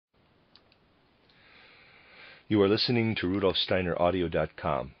You are listening to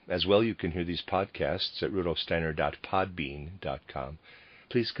RudolfSteinerAudio.com. As well, you can hear these podcasts at RudolfSteiner.podbean.com.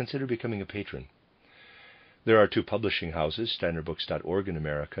 Please consider becoming a patron. There are two publishing houses, SteinerBooks.org in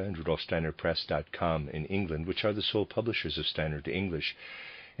America and RudolfSteinerPress.com in England, which are the sole publishers of Steiner to English,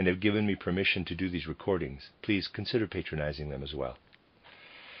 and have given me permission to do these recordings. Please consider patronizing them as well.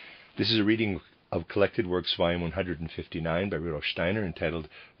 This is a reading of Collected Works, Volume 159 by Rudolf Steiner, entitled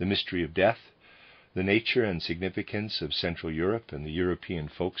The Mystery of Death, The Nature and Significance of Central Europe and the European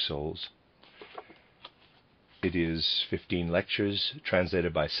Folk Souls. It is 15 lectures,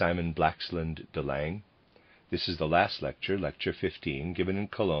 translated by Simon Blaxland de Lange. This is the last lecture, Lecture 15, given in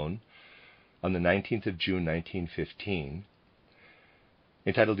Cologne on the 19th of June 1915,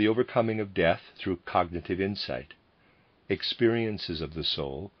 entitled The Overcoming of Death Through Cognitive Insight, Experiences of the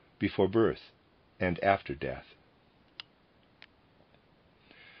Soul Before Birth and After Death.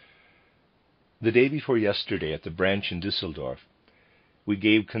 The day before yesterday at the branch in Düsseldorf, we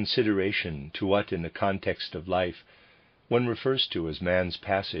gave consideration to what, in the context of life, one refers to as man's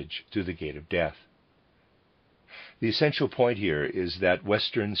passage through the gate of death. The essential point here is that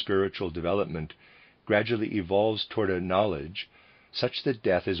Western spiritual development gradually evolves toward a knowledge such that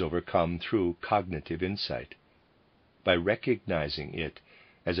death is overcome through cognitive insight, by recognizing it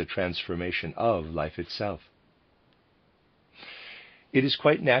as a transformation of life itself. It is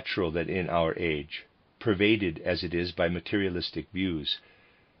quite natural that in our age, pervaded as it is by materialistic views,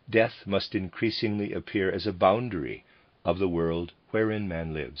 death must increasingly appear as a boundary of the world wherein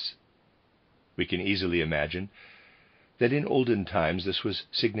man lives. We can easily imagine that in olden times this was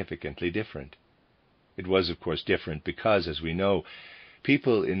significantly different. It was, of course, different because, as we know,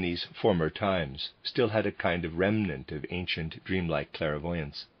 people in these former times still had a kind of remnant of ancient dreamlike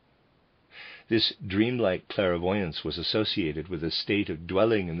clairvoyance. This dreamlike clairvoyance was associated with a state of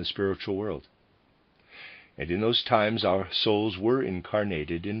dwelling in the spiritual world. And in those times our souls were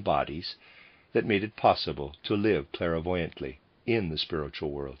incarnated in bodies that made it possible to live clairvoyantly in the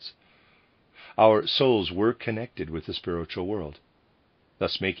spiritual worlds. Our souls were connected with the spiritual world,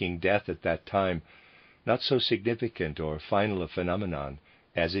 thus making death at that time not so significant or final a phenomenon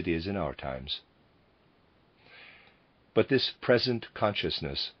as it is in our times. But this present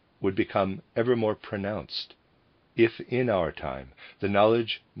consciousness would become ever more pronounced if in our time the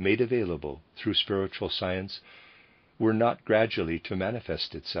knowledge made available through spiritual science were not gradually to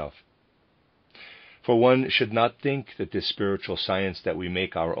manifest itself. For one should not think that this spiritual science that we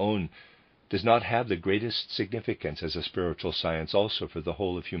make our own does not have the greatest significance as a spiritual science also for the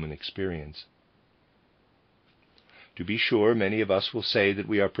whole of human experience. To be sure, many of us will say that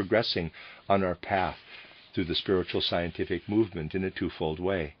we are progressing on our path through the spiritual scientific movement in a twofold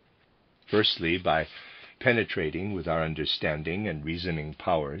way. Firstly, by penetrating with our understanding and reasoning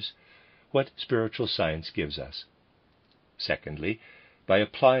powers what spiritual science gives us. Secondly, by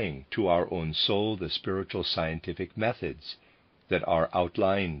applying to our own soul the spiritual scientific methods that are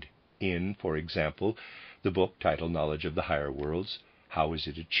outlined in, for example, the book titled Knowledge of the Higher Worlds, How is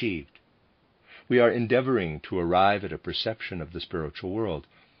it Achieved? We are endeavoring to arrive at a perception of the spiritual world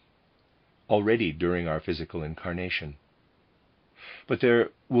already during our physical incarnation. But there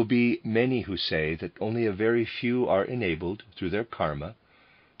will be many who say that only a very few are enabled, through their karma,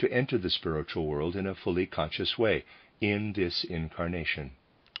 to enter the spiritual world in a fully conscious way in this incarnation.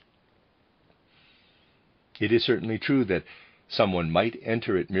 It is certainly true that someone might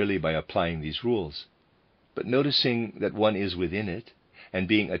enter it merely by applying these rules, but noticing that one is within it and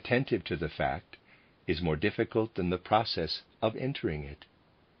being attentive to the fact is more difficult than the process of entering it.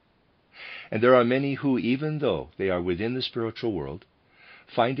 And there are many who, even though they are within the spiritual world,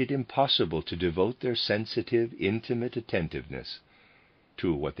 find it impossible to devote their sensitive, intimate attentiveness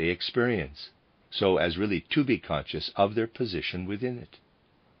to what they experience, so as really to be conscious of their position within it.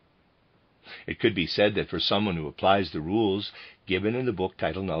 It could be said that for someone who applies the rules given in the book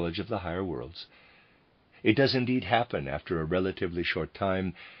titled Knowledge of the Higher Worlds, it does indeed happen after a relatively short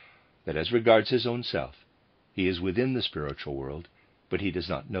time that as regards his own self, he is within the spiritual world, but he does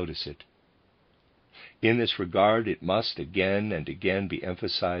not notice it. In this regard, it must again and again be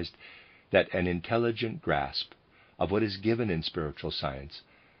emphasized that an intelligent grasp of what is given in spiritual science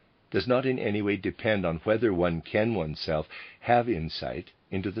does not in any way depend on whether one can oneself have insight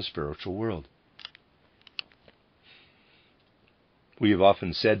into the spiritual world. We have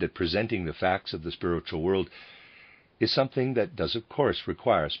often said that presenting the facts of the spiritual world is something that does, of course,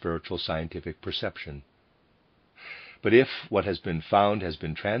 require spiritual scientific perception. But if what has been found has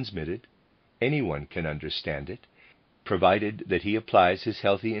been transmitted, anyone can understand it, provided that he applies his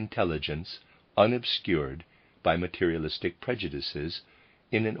healthy intelligence, unobscured by materialistic prejudices,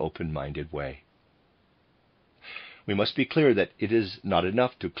 in an open-minded way. We must be clear that it is not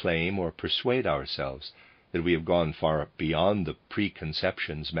enough to claim or persuade ourselves that we have gone far beyond the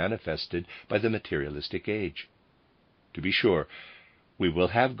preconceptions manifested by the materialistic age. To be sure, we will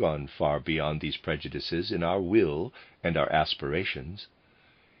have gone far beyond these prejudices in our will and our aspirations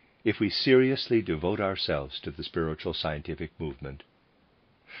if we seriously devote ourselves to the spiritual scientific movement.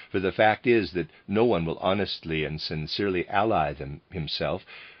 For the fact is that no one will honestly and sincerely ally himself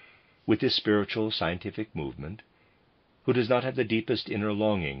with this spiritual scientific movement who does not have the deepest inner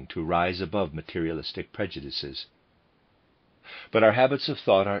longing to rise above materialistic prejudices. But our habits of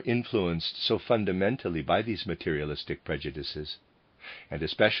thought are influenced so fundamentally by these materialistic prejudices, and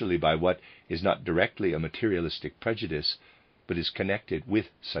especially by what is not directly a materialistic prejudice, but is connected with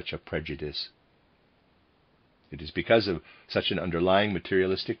such a prejudice. It is because of such an underlying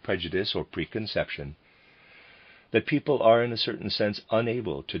materialistic prejudice or preconception that people are, in a certain sense,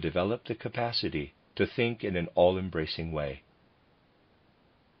 unable to develop the capacity to think in an all-embracing way.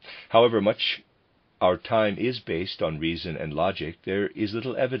 However much our time is based on reason and logic, there is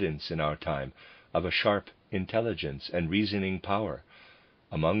little evidence in our time of a sharp intelligence and reasoning power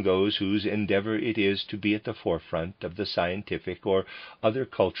among those whose endeavor it is to be at the forefront of the scientific or other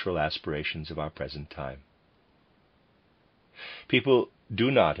cultural aspirations of our present time. People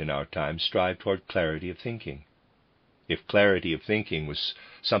do not in our time strive toward clarity of thinking. If clarity of thinking was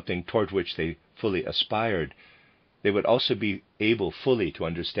something toward which they fully aspired, they would also be able fully to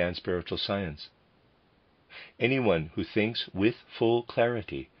understand spiritual science. Anyone who thinks with full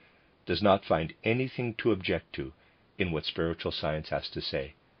clarity does not find anything to object to in what spiritual science has to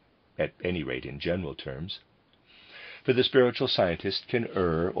say, at any rate in general terms. For the spiritual scientist can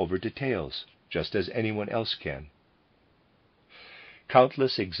err over details, just as anyone else can.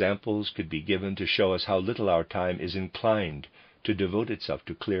 Countless examples could be given to show us how little our time is inclined to devote itself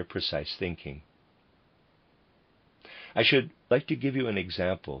to clear, precise thinking. I should like to give you an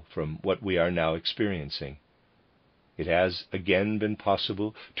example from what we are now experiencing. It has again been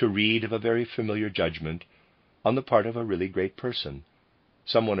possible to read of a very familiar judgment on the part of a really great person,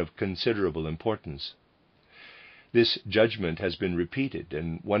 someone of considerable importance. This judgment has been repeated,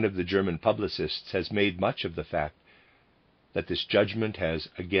 and one of the German publicists has made much of the fact that this judgment has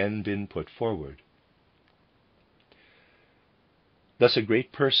again been put forward. Thus, a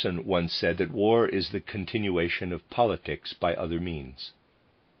great person once said that war is the continuation of politics by other means.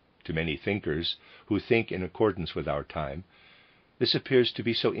 To many thinkers who think in accordance with our time, this appears to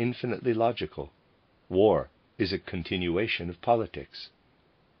be so infinitely logical. War is a continuation of politics.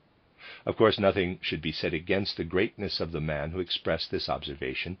 Of course, nothing should be said against the greatness of the man who expressed this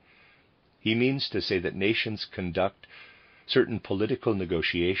observation. He means to say that nations conduct certain political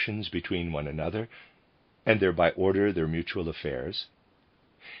negotiations between one another, and thereby order their mutual affairs.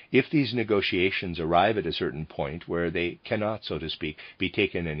 If these negotiations arrive at a certain point where they cannot, so to speak, be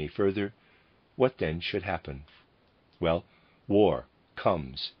taken any further, what then should happen? Well, war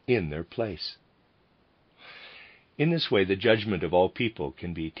comes in their place. In this way, the judgment of all people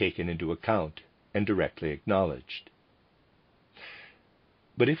can be taken into account and directly acknowledged.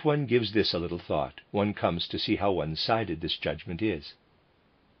 But if one gives this a little thought, one comes to see how one-sided this judgment is.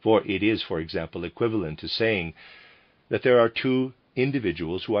 For it is, for example, equivalent to saying that there are two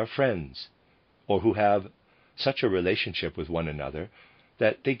individuals who are friends, or who have such a relationship with one another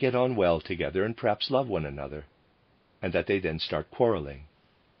that they get on well together and perhaps love one another, and that they then start quarreling.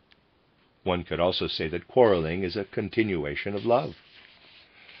 One could also say that quarreling is a continuation of love.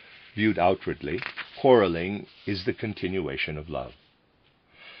 Viewed outwardly, quarreling is the continuation of love.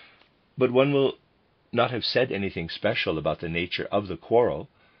 But one will not have said anything special about the nature of the quarrel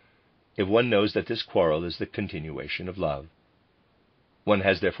if one knows that this quarrel is the continuation of love. One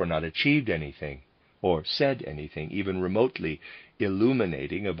has therefore not achieved anything, or said anything even remotely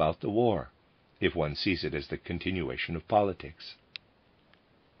illuminating about the war, if one sees it as the continuation of politics.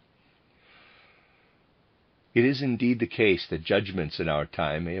 It is indeed the case that judgments in our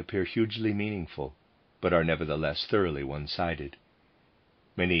time may appear hugely meaningful, but are nevertheless thoroughly one-sided.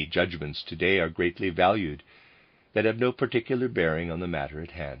 Many judgments today are greatly valued that have no particular bearing on the matter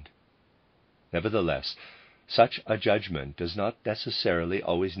at hand. Nevertheless, such a judgment does not necessarily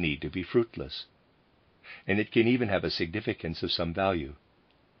always need to be fruitless, and it can even have a significance of some value.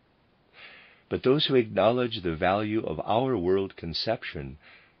 But those who acknowledge the value of our world conception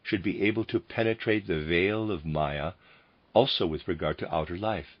should be able to penetrate the veil of Maya also with regard to outer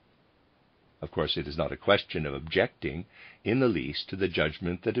life. Of course, it is not a question of objecting in the least to the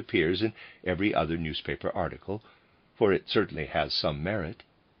judgment that appears in every other newspaper article, for it certainly has some merit.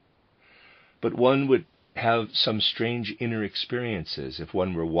 But one would have some strange inner experiences if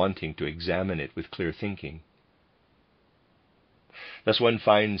one were wanting to examine it with clear thinking. Thus one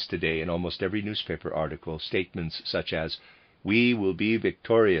finds today in almost every newspaper article statements such as, "We will be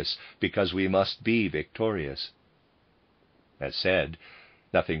victorious because we must be victorious." As said,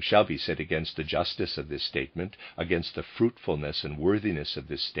 nothing shall be said against the justice of this statement, against the fruitfulness and worthiness of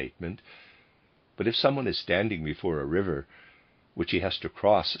this statement. But if someone is standing before a river which he has to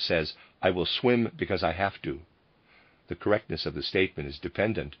cross says, "I will swim because I have to," the correctness of the statement is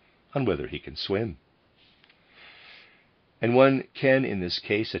dependent on whether he can swim. And one can in this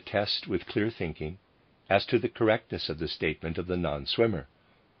case attest with clear thinking as to the correctness of the statement of the non-swimmer.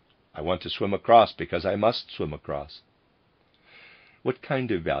 "I want to swim across because I must swim across." What kind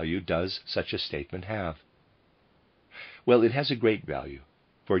of value does such a statement have? Well, it has a great value,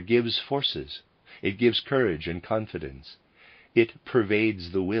 for it gives forces, it gives courage and confidence, it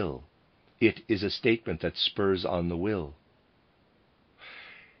pervades the will, it is a statement that spurs on the will.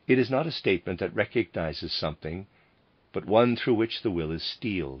 It is not a statement that recognizes something, but one through which the will is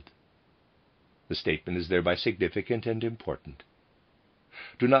steeled. The statement is thereby significant and important.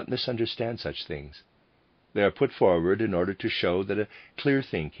 Do not misunderstand such things. They are put forward in order to show that a clear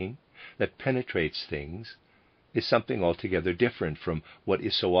thinking that penetrates things is something altogether different from what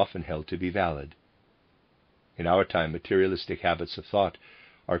is so often held to be valid. In our time, materialistic habits of thought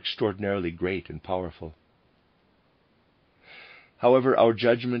are extraordinarily great and powerful. However, our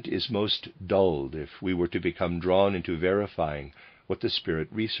judgment is most dulled if we were to become drawn into verifying what the spirit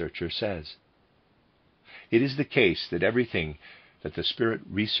researcher says. It is the case that everything that the spirit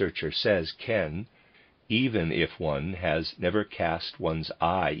researcher says can, even if one has never cast one's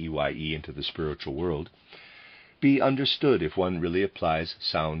eye, EYE, into the spiritual world, be understood if one really applies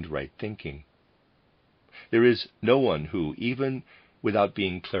sound right thinking. There is no one who, even without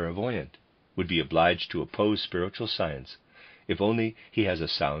being clairvoyant, would be obliged to oppose spiritual science if only he has a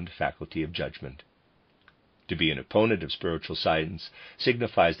sound faculty of judgment. To be an opponent of spiritual science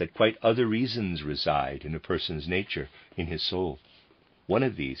signifies that quite other reasons reside in a person's nature, in his soul. One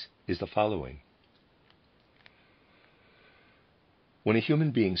of these is the following. When a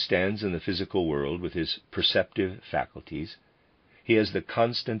human being stands in the physical world with his perceptive faculties, he has the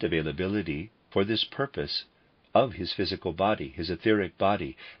constant availability for this purpose of his physical body, his etheric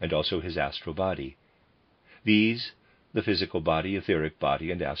body, and also his astral body. These, the physical body, etheric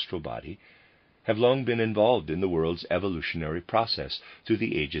body, and astral body, have long been involved in the world's evolutionary process through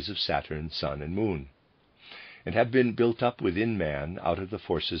the ages of Saturn, Sun, and Moon, and have been built up within man out of the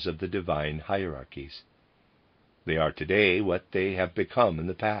forces of the divine hierarchies. They are today what they have become in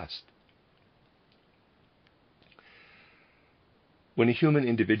the past. When a human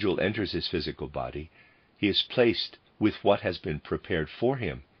individual enters his physical body, he is placed with what has been prepared for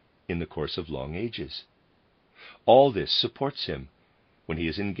him in the course of long ages. All this supports him when he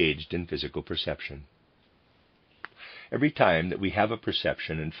is engaged in physical perception. Every time that we have a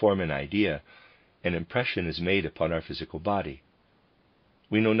perception and form an idea, an impression is made upon our physical body.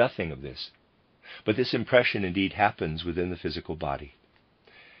 We know nothing of this, but this impression indeed happens within the physical body.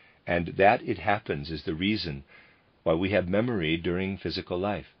 And that it happens is the reason why we have memory during physical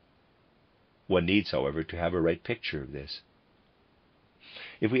life. One needs, however, to have a right picture of this.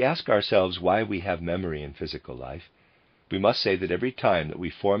 If we ask ourselves why we have memory in physical life, we must say that every time that we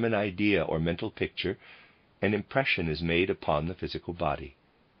form an idea or mental picture, an impression is made upon the physical body.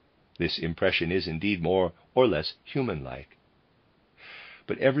 This impression is indeed more or less human-like.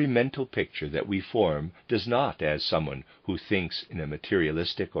 But every mental picture that we form does not, as someone who thinks in a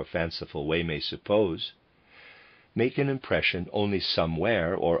materialistic or fanciful way may suppose, make an impression only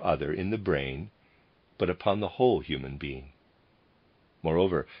somewhere or other in the brain, but upon the whole human being.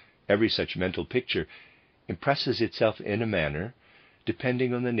 Moreover, every such mental picture impresses itself in a manner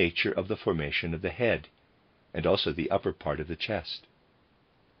depending on the nature of the formation of the head, and also the upper part of the chest.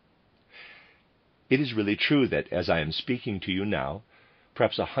 It is really true that as I am speaking to you now,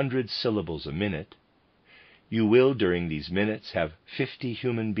 perhaps 100 syllables a minute, you will during these minutes have 50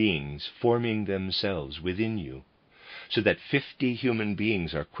 human beings forming themselves within you, so that 50 human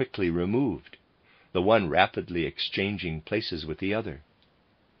beings are quickly removed, the one rapidly exchanging places with the other.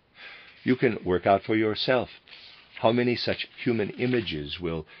 You can work out for yourself how many such human images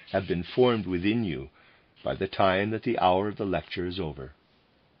will have been formed within you by the time that the hour of the lecture is over.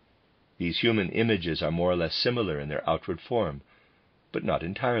 These human images are more or less similar in their outward form, but not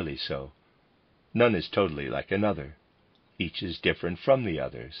entirely so. None is totally like another. Each is different from the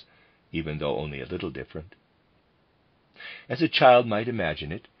others, even though only a little different. As a child might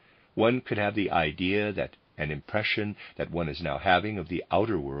imagine it, one could have the idea that an impression that one is now having of the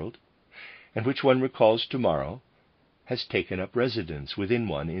outer world, and which one recalls tomorrow, has taken up residence within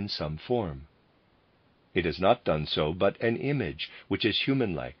one in some form. It has not done so, but an image, which is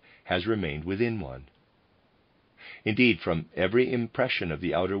human-like, has remained within one. Indeed, from every impression of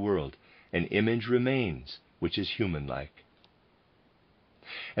the outer world, an image remains, which is human-like.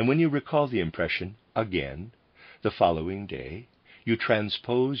 And when you recall the impression again, the following day, you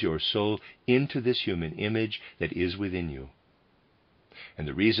transpose your soul into this human image that is within you. And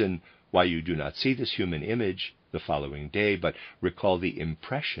the reason why you do not see this human image the following day, but recall the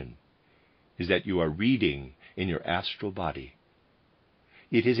impression, is that you are reading in your astral body.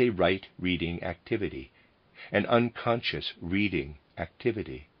 It is a right reading activity, an unconscious reading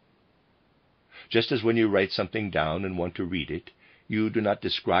activity. Just as when you write something down and want to read it, you do not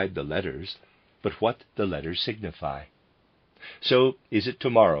describe the letters, but what the letters signify. So is it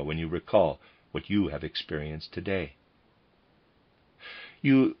tomorrow when you recall what you have experienced today.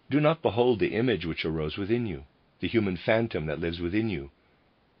 You do not behold the image which arose within you, the human phantom that lives within you,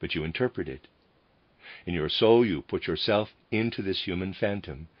 but you interpret it. In your soul you put yourself into this human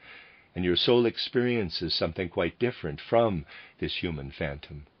phantom, and your soul experiences something quite different from this human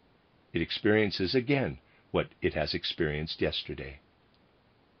phantom. It experiences again what it has experienced yesterday.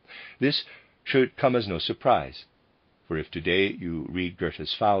 This should come as no surprise, for if today you read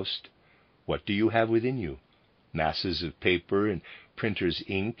Goethe's Faust, what do you have within you? Masses of paper and printer's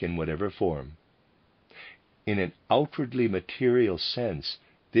ink in whatever form. In an outwardly material sense,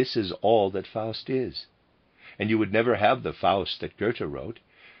 this is all that Faust is. And you would never have the Faust that Goethe wrote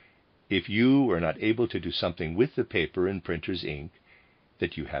if you were not able to do something with the paper and printer's ink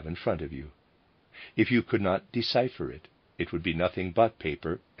that you have in front of you. If you could not decipher it, it would be nothing but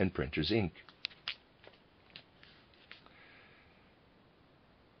paper and printer's ink.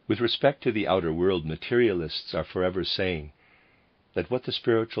 With respect to the outer world, materialists are forever saying that what the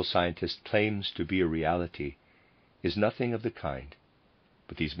spiritual scientist claims to be a reality is nothing of the kind.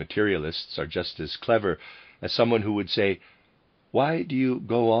 But these materialists are just as clever as someone who would say, "Why do you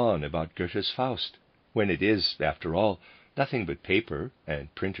go on about Goethe's Faust, when it is, after all, nothing but paper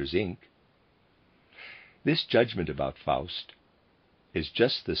and printer's ink?" This judgment about Faust is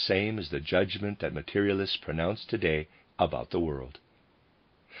just the same as the judgment that materialists pronounce today about the world.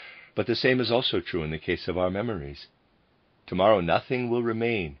 But the same is also true in the case of our memories. Tomorrow nothing will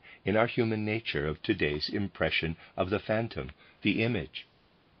remain in our human nature of today's impression of the phantom, the image,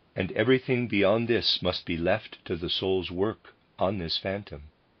 and everything beyond this must be left to the soul's work on this phantom.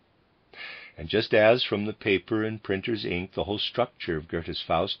 And just as from the paper and printer's ink the whole structure of Goethe's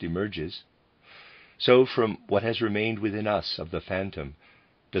Faust emerges, so from what has remained within us of the phantom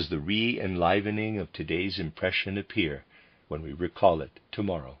does the re-enlivening of today's impression appear when we recall it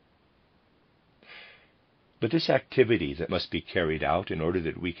tomorrow. But this activity that must be carried out in order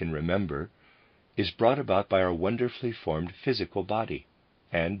that we can remember is brought about by our wonderfully formed physical body,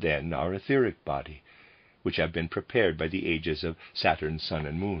 and then our etheric body, which have been prepared by the ages of Saturn, Sun,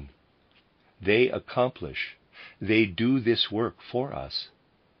 and Moon. They do this work for us.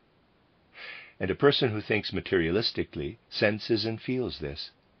 And a person who thinks materialistically senses and feels this.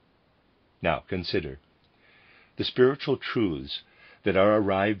 Now consider, the spiritual truths that are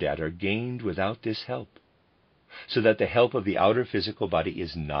arrived at are gained without this help, so that the help of the outer physical body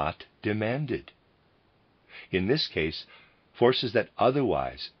is not demanded. In this case, forces that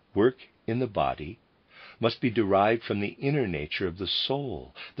otherwise work in the body must be derived from the inner nature of the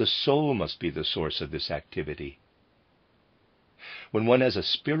soul. The soul must be the source of this activity. When one has a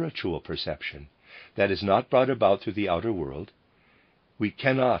spiritual perception that is not brought about through the outer world, we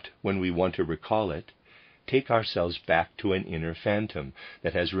cannot, when we want to recall it, take ourselves back to an inner phantom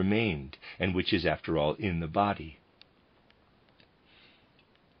that has remained and which is, after all, in the body.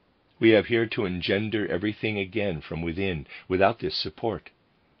 We have here to engender everything again from within without this support,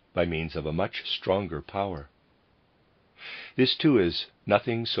 by means of a much stronger power. This, too, is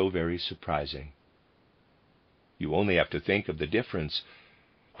nothing so very surprising. You only have to think of the difference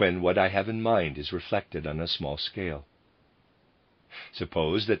when what I have in mind is reflected on a small scale.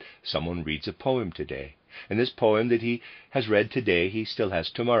 Suppose that someone reads a poem today, and this poem that he has read today he still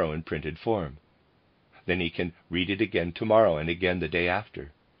has tomorrow in printed form. Then he can read it again tomorrow and again the day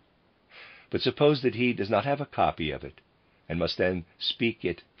after. But suppose that he does not have a copy of it, and must then speak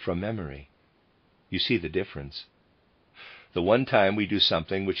it from memory. You see the difference. The one time we do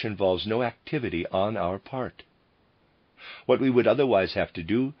something which involves no activity on our part. What we would otherwise have to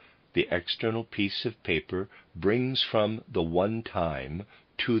do, the external piece of paper brings from the one time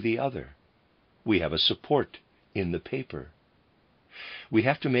to the other. We have a support in the paper. We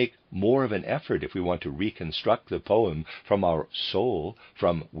have to make more of an effort if we want to reconstruct the poem from our soul,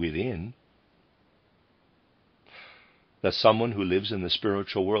 from within. Thus, someone who lives in the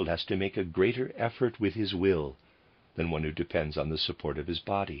spiritual world has to make a greater effort with his will than one who depends on the support of his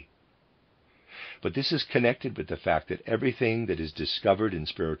body. But this is connected with the fact that everything that is discovered in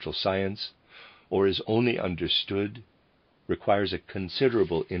spiritual science, or is only understood, requires a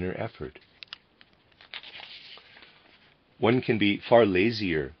considerable inner effort. One can be far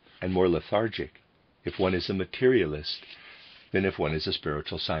lazier and more lethargic if one is a materialist than if one is a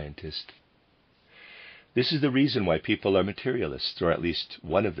spiritual scientist. This is the reason why people are materialists, or at least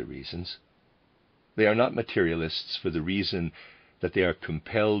one of the reasons. They are not materialists for the reason that they are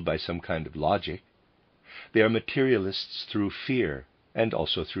compelled by some kind of logic. They are materialists through fear and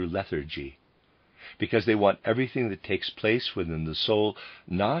also through lethargy, because they want everything that takes place within the soul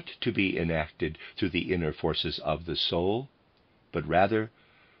not to be enacted through the inner forces of the soul, but rather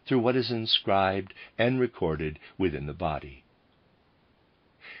through what is inscribed and recorded within the body.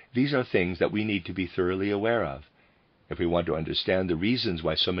 These are things that we need to be thoroughly aware of if we want to understand the reasons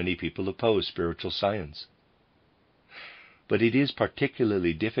why so many people oppose spiritual science. But it is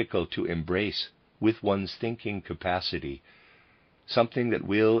particularly difficult to embrace with one's thinking capacity something that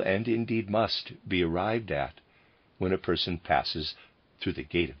will and indeed must be arrived at when a person passes through the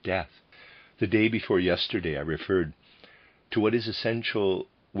gate of death. The day before yesterday I referred to what is essential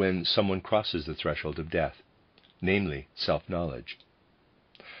when someone crosses the threshold of death, namely self-knowledge.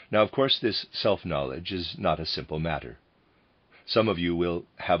 Now, of course, this self-knowledge is not a simple matter. Some of you will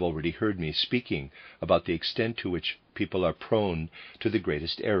have already heard me speaking about the extent to which people are prone to the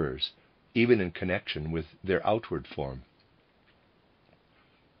greatest errors, even in connection with their outward form.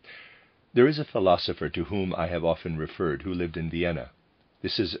 There is a philosopher to whom I have often referred who lived in Vienna.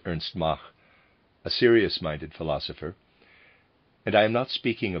 This is Ernst Mach, a serious-minded philosopher, and I am not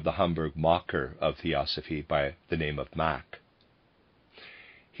speaking of the Hamburg mocker of theosophy by the name of Mach.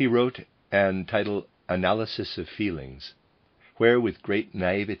 He wrote an titled Analysis of Feelings, where with great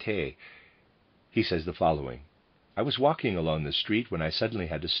naivete he says the following: I was walking along the street when I suddenly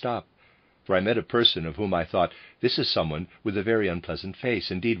had to stop, for I met a person of whom I thought, this is someone with a very unpleasant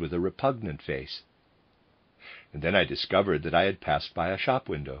face, indeed with a repugnant face. And then I discovered that I had passed by a shop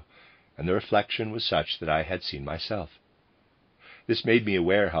window, and the reflection was such that I had seen myself. This made me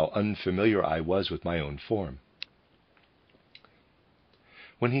aware how unfamiliar I was with my own form.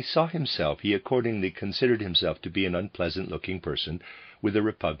 When he saw himself, he accordingly considered himself to be an unpleasant-looking person with a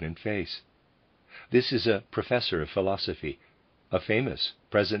repugnant face. This is a professor of philosophy, a famous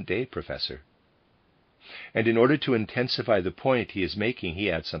present-day professor. And in order to intensify the point he is making, he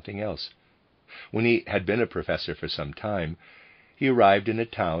adds something else. When he had been a professor for some time, he arrived in a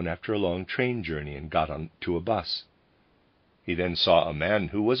town after a long train journey and got onto a bus. He then saw a man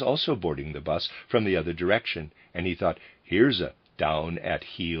who was also boarding the bus from the other direction, and he thought, here's a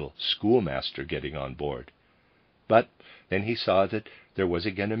down-at-heel schoolmaster getting on board. But then he saw that there was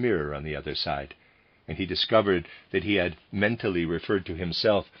again a mirror on the other side, and he discovered that he had mentally referred to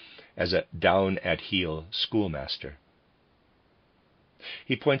himself as a down-at-heel schoolmaster.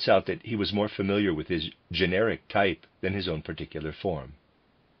 He points out that he was more familiar with his generic type than his own particular form.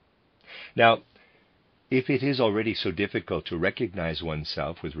 Now, if it is already so difficult to recognize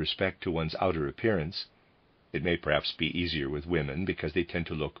oneself with respect to one's outer appearance, it may perhaps be easier with women because they tend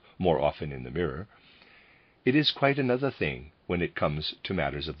to look more often in the mirror. It is quite another thing when it comes to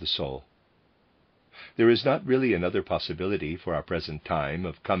matters of the soul. There is not really another possibility for our present time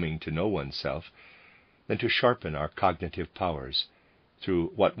of coming to know oneself than to sharpen our cognitive powers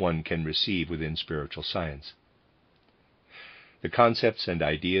through what one can receive within spiritual science. The concepts and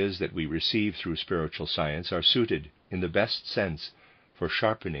ideas that we receive through spiritual science are suited, in the best sense, for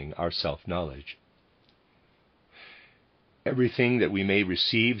sharpening our self-knowledge. Everything that we may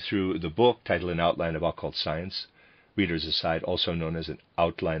receive through the book titled An Outline of Occult Science, Reader's Aside, also known as An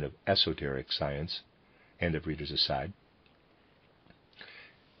Outline of Esoteric Science, end of Reader's Aside,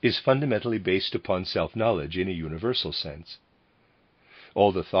 is fundamentally based upon self-knowledge in a universal sense.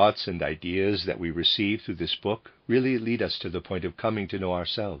 All the thoughts and ideas that we receive through this book really lead us to the point of coming to know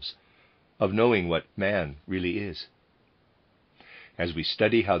ourselves, of knowing what man really is. As we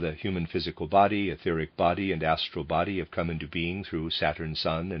study how the human physical body, etheric body, and astral body have come into being through Saturn,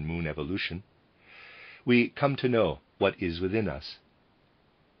 Sun, and Moon evolution, we come to know what is within us.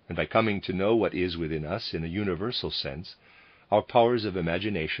 And by coming to know what is within us in a universal sense, our powers of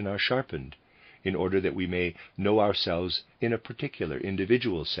imagination are sharpened, in order that we may know ourselves in a particular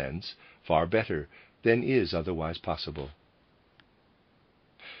individual sense far better than is otherwise possible.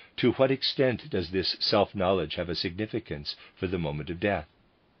 To what extent does this self-knowledge have a significance for the moment of death?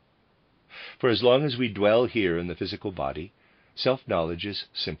 For as long as we dwell here in the physical body, self-knowledge is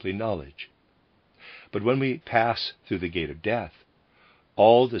simply knowledge. But when we pass through the gate of death,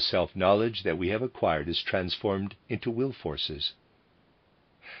 all the self-knowledge that we have acquired is transformed into will forces.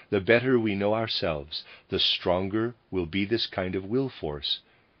 The better we know ourselves, the stronger will be this kind of will force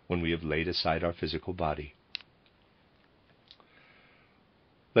when we have laid aside our physical body.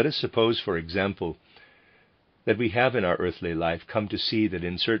 Let us suppose, for example, that we have in our earthly life come to see that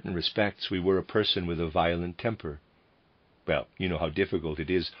in certain respects we were a person with a violent temper. Well, you know how difficult it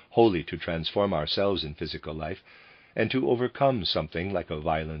is wholly to transform ourselves in physical life and to overcome something like a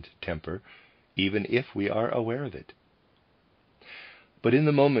violent temper, even if we are aware of it. But in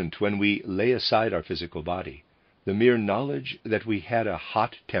the moment when we lay aside our physical body, the mere knowledge that we had a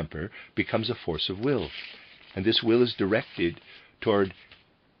hot temper becomes a force of will, and this will is directed toward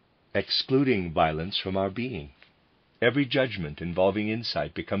excluding violence from our being. Every judgment involving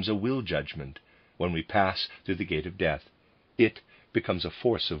insight becomes a will judgment when we pass through the gate of death. It becomes a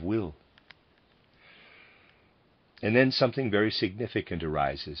force of will. And then something very significant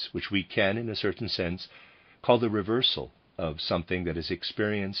arises, which we can, in a certain sense, call the reversal of something that is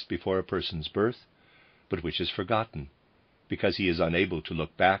experienced before a person's birth, but which is forgotten, because he is unable to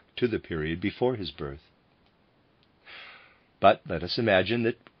look back to the period before his birth. But let us imagine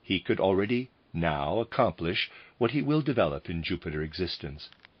that he could already now accomplish what he will develop in Jupiter existence,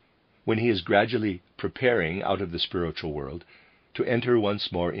 when he is gradually preparing out of the spiritual world to enter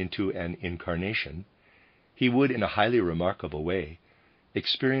once more into an incarnation. He would, in a highly remarkable way,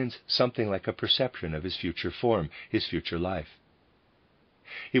 experience something like a perception of his future form, his future life.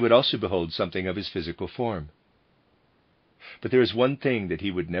 He would also behold something of his physical form. But there is one thing that he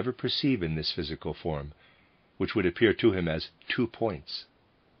would never perceive in this physical form, which would appear to him as 2 points.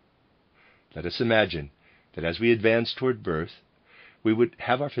 Let us imagine that as we advance toward birth, we would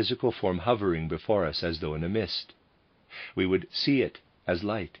have our physical form hovering before us as though in a mist. We would see it as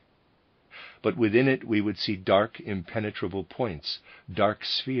light. But within it we would see dark, impenetrable points, dark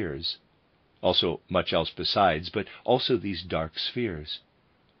spheres, also much else besides, but also these dark spheres.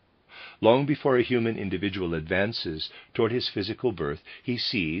 Long before a human individual advances toward his physical birth, he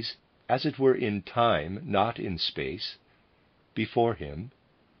sees, as it were in time, not in space, before him,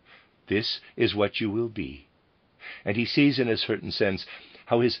 this is what you will be. And he sees in a certain sense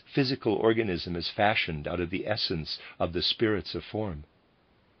how his physical organism is fashioned out of the essence of the spirits of form.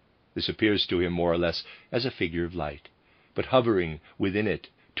 This appears to him more or less as a figure of light, but hovering within it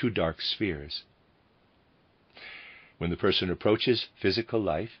 2 dark spheres. When the person approaches physical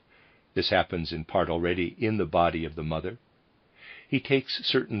life, this happens in part already in the body of the mother, he takes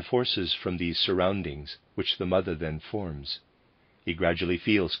certain forces from these surroundings, which the mother then forms. He gradually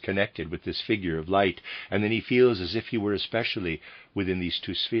feels connected with this figure of light, and then he feels as if he were especially within these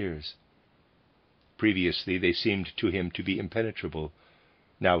 2 spheres. Previously they seemed to him to be impenetrable.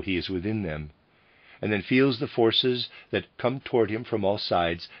 Now he is within them, and then feels the forces that come toward him from all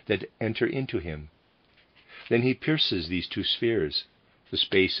sides that enter into him. Then he pierces these 2 spheres, the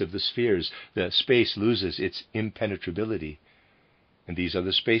space of the spheres. The space loses its impenetrability, and these are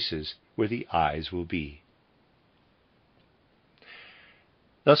the spaces where the eyes will be.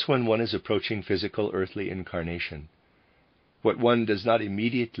 Thus, when one is approaching physical earthly incarnation, what one does not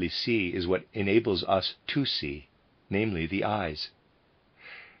immediately see is what enables us to see, namely the eyes.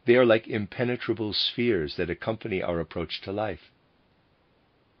 They are like impenetrable spheres that accompany our approach to life.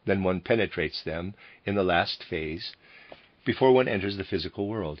 Then one penetrates them in the last phase, before one enters the physical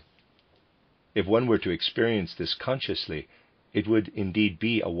world. If one were to experience this consciously, it would indeed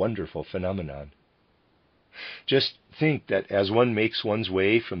be a wonderful phenomenon. Just think that as one makes one's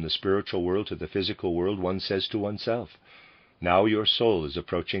way from the spiritual world to the physical world, one says to oneself, now your soul is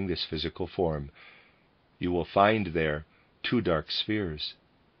approaching this physical form. You will find there 2 dark spheres.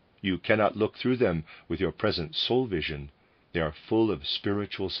 You cannot look through them with your present soul vision. They are full of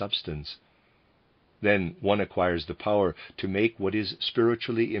spiritual substance. Then one acquires the power to make what is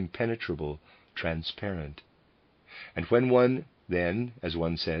spiritually impenetrable transparent. And when one then, as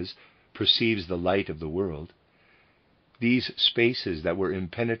one says, perceives the light of the world, these spaces that were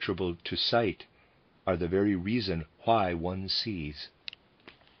impenetrable to sight are the very reason why one sees.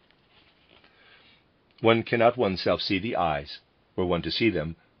 One cannot oneself see the eyes. Were one to see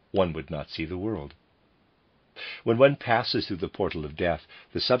them, one would not see the world. When one passes through the portal of death,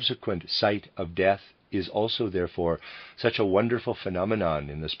 the subsequent sight of death is also, therefore, such a wonderful phenomenon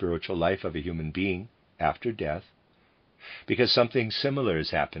in the spiritual life of a human being after death, because something similar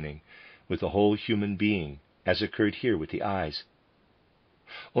is happening with the whole human being, as occurred here with the eyes.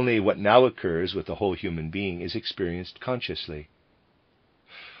 Only what now occurs with the whole human being is experienced consciously.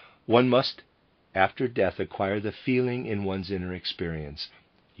 One must, after death, acquire the feeling in one's inner experience,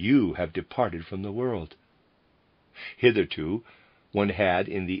 You have departed from the world. Hitherto, one had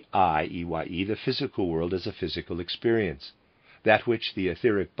in the I-E-Y-E the physical world as a physical experience, that which the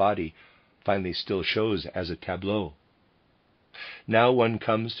etheric body finally still shows as a tableau. Now one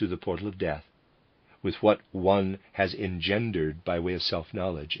comes through the portal of death with what one has engendered by way of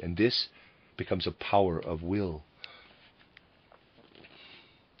self-knowledge, and this becomes a power of will.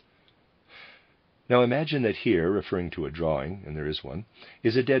 Now imagine that here, referring to a drawing, and there is one,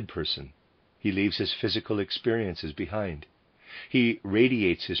 is a dead person. He leaves his physical experiences behind. He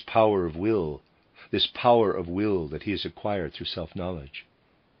radiates his power of will, this power of will that he has acquired through self-knowledge.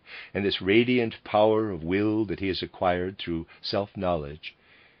 And this radiant power of will that he has acquired through self-knowledge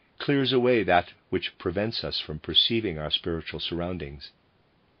clears away that which prevents us from perceiving our spiritual surroundings.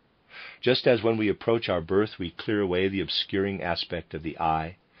 Just as when we approach our birth we clear away the obscuring aspect of the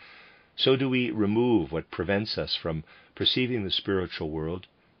I, so do we remove what prevents us from perceiving the spiritual world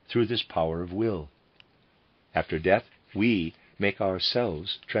through this power of will. After death, we make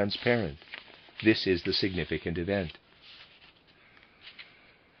ourselves transparent. This is the significant event.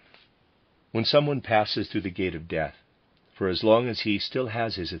 When someone passes through the gate of death, for as long as he still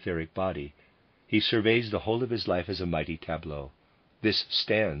has his etheric body, he surveys the whole of his life as a mighty tableau. This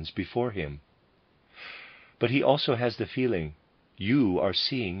stands before him. But he also has the feeling, you are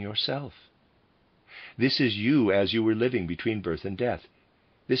seeing yourself. This is you as you were living between birth and death.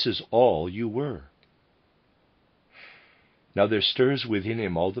 This is all you were. Now there stirs within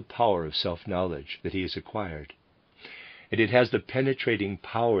him all the power of self-knowledge that he has acquired. And it has the penetrating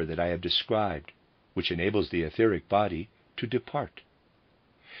power that I have described, which enables the etheric body to depart.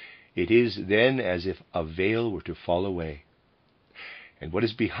 It is then as if a veil were to fall away, and what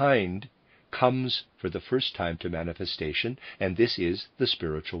is behind comes for the first time to manifestation, and this is the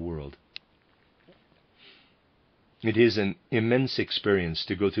spiritual world. It is an immense experience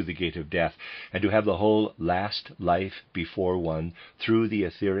to go through the gate of death and to have the whole last life before one through the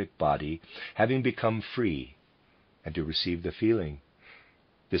etheric body, having become free, and to receive the feeling.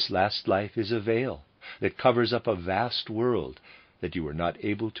 This last life is a veil that covers up a vast world that you were not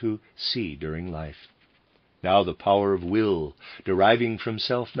able to see during life. Now the power of will, deriving from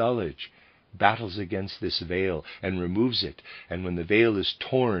self-knowledge, battles against this veil and removes it, and when the veil is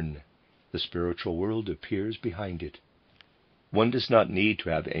torn, the spiritual world appears behind it. One does not need to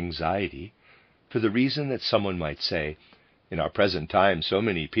have anxiety, for the reason that someone might say, in our present time so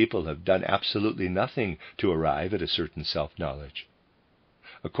many people have done absolutely nothing to arrive at a certain self-knowledge.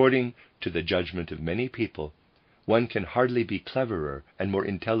 According to the judgment of many people, one can hardly be cleverer and more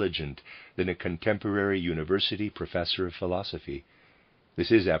intelligent than a contemporary university professor of philosophy.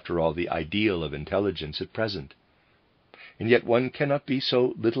 This is, after all, the ideal of intelligence at present. And yet one cannot be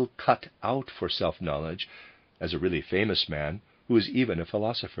so little cut out for self-knowledge as a really famous man, who is even a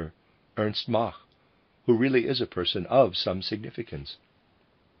philosopher, Ernst Mach, who really is a person of some significance.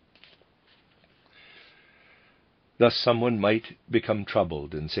 Thus someone might become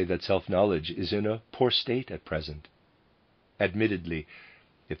troubled and say that self-knowledge is in a poor state at present. Admittedly,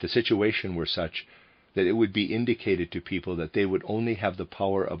 if the situation were such that it would be indicated to people that they would only have the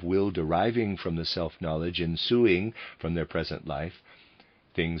power of will deriving from the self-knowledge ensuing from their present life,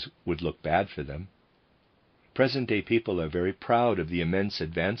 things would look bad for them. Present-day people are very proud of the immense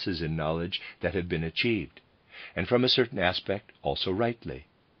advances in knowledge that have been achieved, and from a certain aspect also rightly.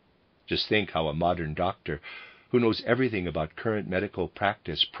 Just think how a modern doctor, who knows everything about current medical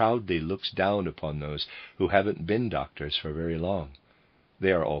practice, proudly looks down upon those who haven't been doctors for very long.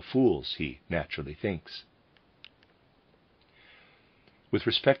 They are all fools, he naturally thinks. With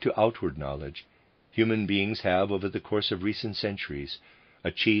respect to outward knowledge, human beings have, over the course of recent centuries,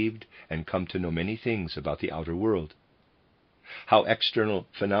 achieved and come to know many things about the outer world, how external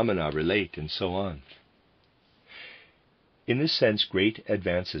phenomena relate, and so on. In this sense, great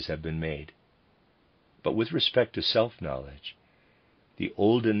advances have been made. But with respect to self-knowledge, the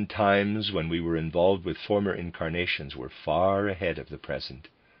olden times when we were involved with former incarnations were far ahead of the present.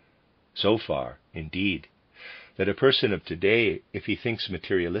 So far, indeed, that a person of today, if he thinks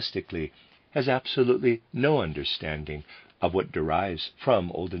materialistically, has absolutely no understanding of what derives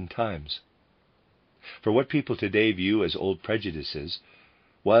from olden times. For what people today view as old prejudices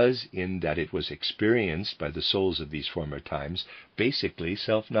was, in that it was experienced by the souls of these former times, basically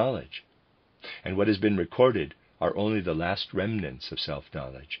self-knowledge. And what has been recorded are only the last remnants of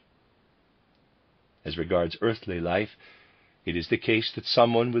self-knowledge. As regards earthly life, it is the case that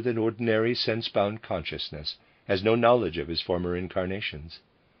someone with an ordinary sense-bound consciousness has no knowledge of his former incarnations.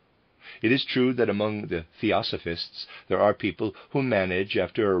 It is true that among the theosophists there are people who manage,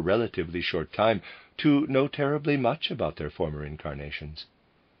 after a relatively short time, to know terribly much about their former incarnations.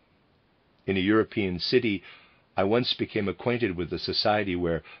 In a European city, I once became acquainted with a society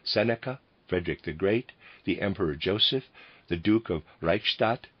where Seneca, Frederick the Great, the Emperor Joseph, the Duke of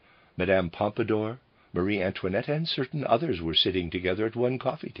Reichstadt, Madame Pompadour, Marie Antoinette, and certain others were sitting together at one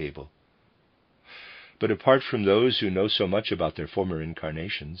coffee table. But apart from those who know so much about their former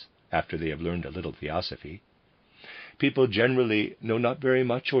incarnations, after they have learned a little theosophy, people generally know not very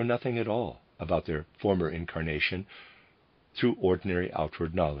much or nothing at all about their former incarnation through ordinary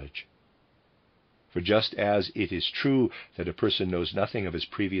outward knowledge. For just as it is true that a person knows nothing of his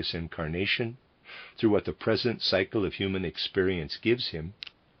previous incarnation through what the present cycle of human experience gives him,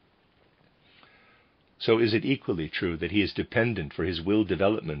 so is it equally true that he is dependent for his will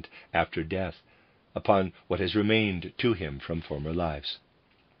development after death upon what has remained to him from former lives.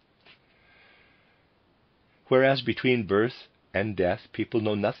 Whereas between birth and death people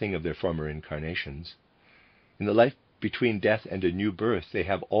know nothing of their former incarnations, in the life between death and a new birth they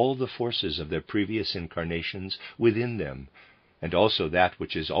have all the forces of their previous incarnations within them, and also that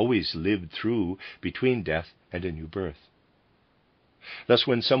which is always lived through between death and a new birth. Thus,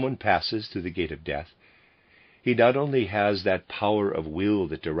 when someone passes through the gate of death, he not only has that power of will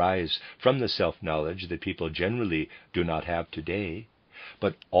that derives from the self-knowledge that people generally do not have today,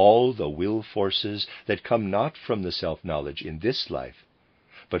 but all the will forces that come not from the self-knowledge in this life,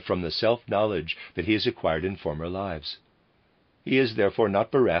 but from the self-knowledge that he has acquired in former lives. He is therefore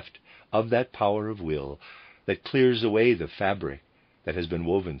not bereft of that power of will that clears away the fabric that has been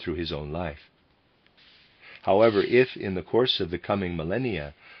woven through his own life. However, if in the course of the coming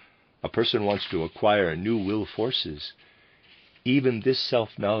millennia a person wants to acquire new will forces, even this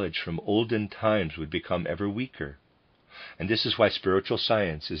self-knowledge from olden times would become ever weaker. And this is why spiritual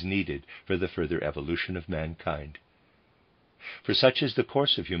science is needed for the further evolution of mankind. For such is the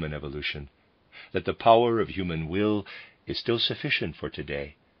course of human evolution, that the power of human will is still sufficient for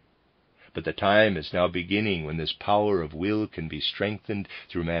today. But the time is now beginning when this power of will can be strengthened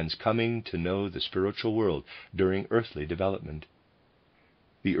through man's coming to know the spiritual world during earthly development.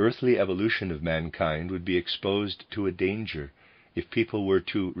 The earthly evolution of mankind would be exposed to a danger if people were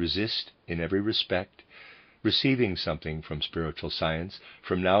to resist in every respect receiving something from spiritual science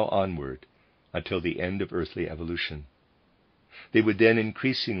from now onward until the end of earthly evolution. They would then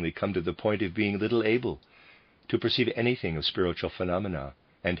increasingly come to the point of being little able to perceive anything of spiritual phenomena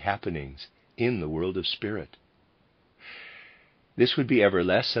and happenings in the world of spirit. This would be ever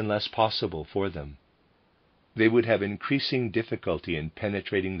less and less possible for them. They would have increasing difficulty in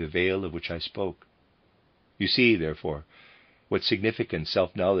penetrating the veil of which I spoke. You see, therefore, what significance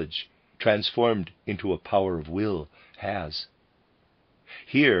self-knowledge transformed into a power of will has.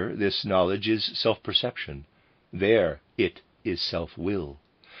 Here, this knowledge is self-perception. There, it is self-will,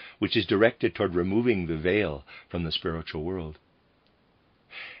 which is directed toward removing the veil from the spiritual world.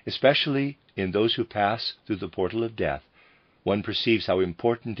 Especially in those who pass through the portal of death, one perceives how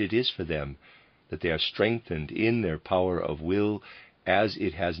important it is for them that they are strengthened in their power of will as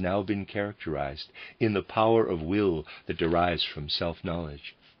it has now been characterized, in the power of will that derives from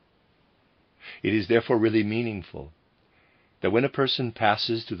self-knowledge. It is therefore really meaningful that when a person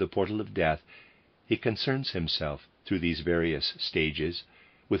passes through the portal of death, he concerns himself through these various stages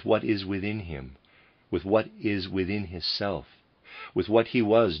with what is within him, with what is within his self, with what he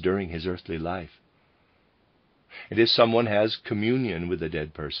was during his earthly life. And if someone has communion with a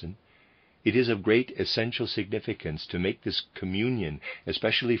dead person, it is of great essential significance to make this communion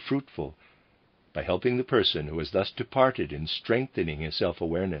especially fruitful by helping the person who has thus departed in strengthening his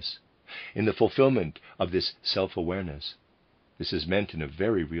self-awareness, in the fulfillment of this self-awareness. This is meant in a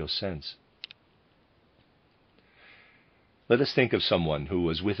very real sense. Let us think of someone who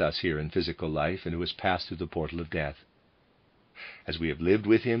was with us here in physical life and who has passed through the portal of death. As we have lived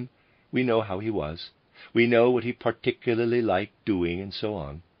with him, we know how he was. We know what he particularly liked doing and so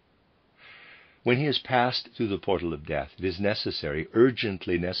on. When he has passed through the portal of death, it is necessary,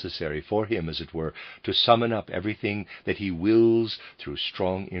 urgently necessary for him, as it were, to summon up everything that he wills through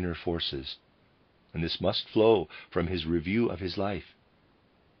strong inner forces. And this must flow from his review of his life.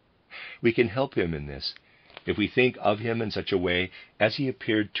 We can help him in this if we think of him in such a way as he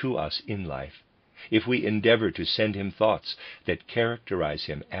appeared to us in life, if we endeavor to send him thoughts that characterize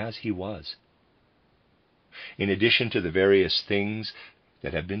him as he was. In addition to the various things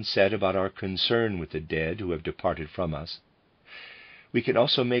that have been said about our concern with the dead who have departed from us, we can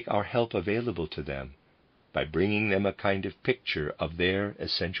also make our help available to them by bringing them a kind of picture of their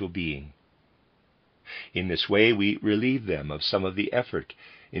essential being. In this way we relieve them of some of the effort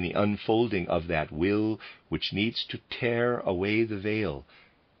in the unfolding of that will which needs to tear away the veil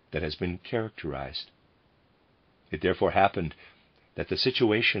that has been characterized. It therefore happened that the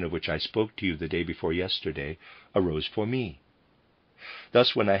situation of which I spoke to you the day before yesterday arose for me.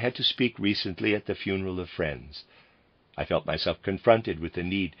 Thus, when I had to speak recently at the funeral of friends, I felt myself confronted with the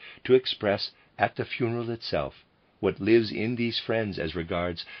need to express at the funeral itself what lives in these friends as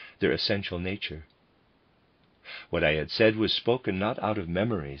regards their essential nature. What I had said was spoken not out of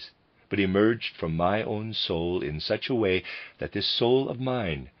memories, but emerged from my own soul in such a way that this soul of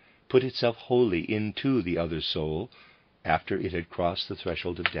mine put itself wholly into the other soul after it had crossed the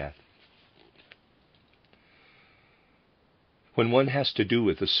threshold of death. When one has to do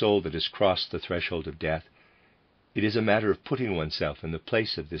with a soul that has crossed the threshold of death, it is a matter of putting oneself in the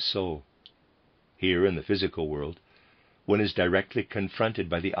place of this soul. Here in the physical world, one is directly confronted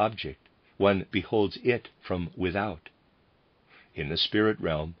by the object. One beholds it from without. In the spirit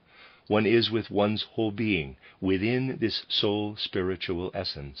realm, one is with one's whole being within this soul spiritual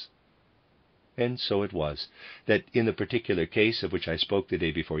essence. And so it was that in the particular case of which I spoke the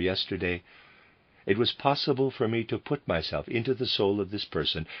day before yesterday, it was possible for me to put myself into the soul of this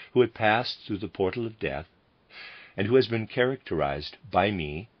person who had passed through the portal of death, and who has been characterized by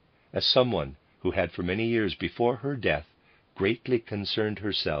me as someone who had for many years before her death greatly concerned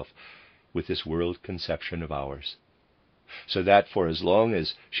herself with this world conception of ours, so that for as long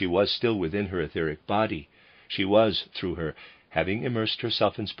as she was still within her etheric body, she was, through her having immersed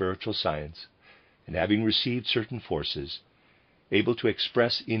herself in spiritual science, and having received certain forces, able to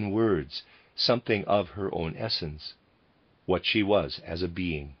express in words something of her own essence, what she was as a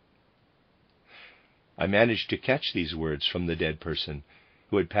being. I managed to catch these words from the dead person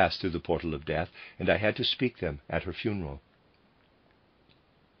who had passed through the portal of death, and I had to speak them at her funeral.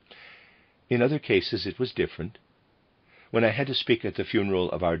 In other cases it was different. When I had to speak at the funeral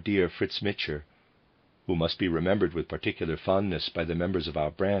of our dear Fritz Mitscher, who must be remembered with particular fondness by the members of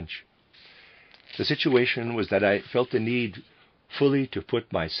our branch, the situation was that I felt the need fully to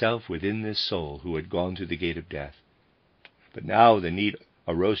put myself within this soul who had gone through the gate of death. But now the need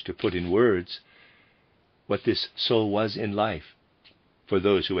arose to put in words what this soul was in life, for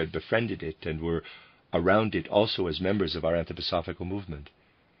those who had befriended it and were around it also as members of our anthroposophical movement,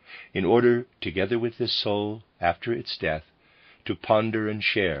 in order, together with this soul, after its death, to ponder and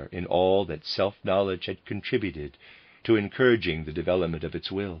share in all that self-knowledge had contributed to encouraging the development of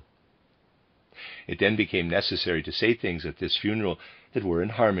its will. It then became necessary to say things at this funeral that were in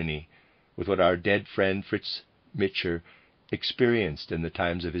harmony with what our dead friend Fritz Mitscher experienced in the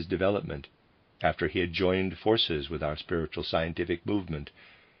times of his development, after he had joined forces with our spiritual scientific movement,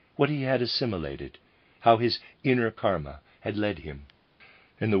 what he had assimilated, how his inner karma had led him.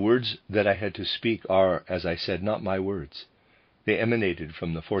 And the words that I had to speak are, as I said, not my words. They emanated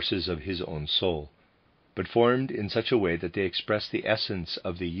from the forces of his own soul, but formed in such a way that they expressed the essence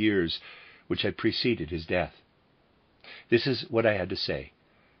of the years which had preceded his death. This is what I had to say.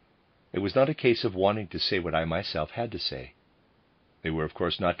 It was not a case of wanting to say what I myself had to say. They were, of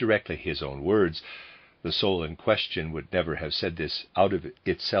course, not directly his own words. The soul in question would never have said this out of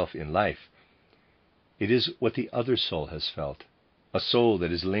itself in life. It is what the other soul has felt, a soul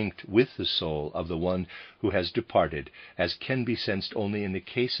that is linked with the soul of the one who has departed, as can be sensed only in the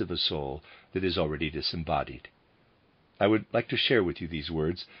case of a soul that is already disembodied. I would like to share with you these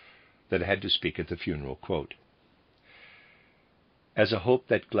words that I had to speak at the funeral. Quote, "As a hope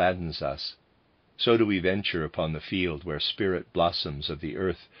that gladdens us, so do we venture upon the field where spirit blossoms of the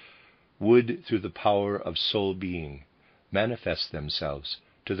earth would, through the power of soul being, manifest themselves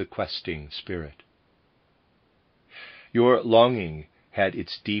to the questing spirit. Your longing had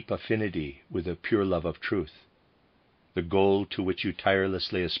its deep affinity with the pure love of truth. The goal to which you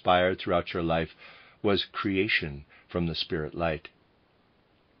tirelessly aspired throughout your life was creation from the spirit light.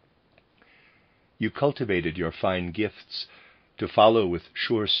 You cultivated your fine gifts to follow with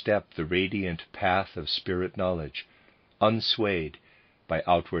sure step the radiant path of spirit knowledge, unswayed by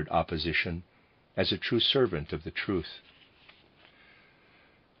outward opposition, as a true servant of the truth.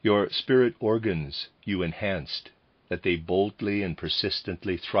 Your spirit organs you enhanced, that they boldly and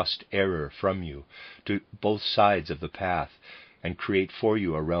persistently thrust error from you to both sides of the path and create for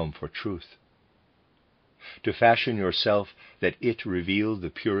you a realm for truth. To fashion yourself that it reveal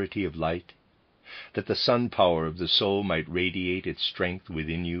the purity of light, that the sun power of the soul might radiate its strength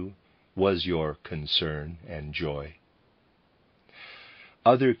within you, was your concern and joy.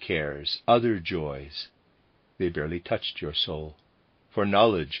 Other cares, other joys, they barely touched your soul, for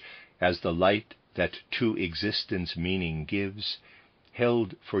knowledge, as the light that to existence meaning gives,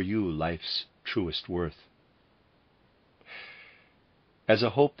 held for you life's truest worth. As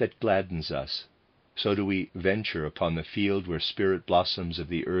a hope that gladdens us, so do we venture upon the field where spirit blossoms of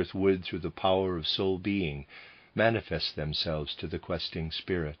the earth would, through the power of soul being, manifest themselves to the questing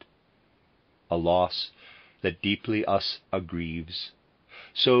spirit. A loss that deeply us aggrieves,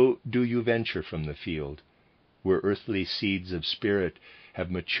 so do you venture from the field, where earthly seeds of spirit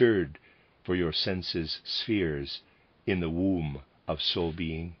have matured for your senses' spheres in the womb of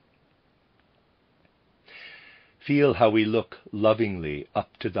soul-being. Feel how we look lovingly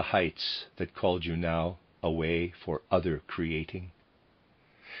up to the heights that called you now away for other creating.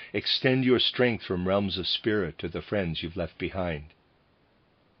 Extend your strength from realms of spirit to the friends you've left behind.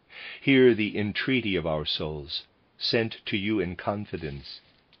 Hear the entreaty of our souls, sent to you in confidence.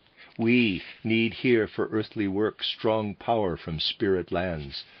 We need here for earthly work strong power from spirit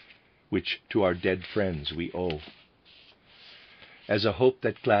lands, which to our dead friends we owe. As a hope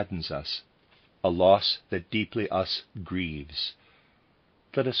that gladdens us, a loss that deeply us grieves,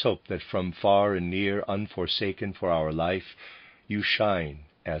 let us hope that from far and near, unforsaken for our life, you shine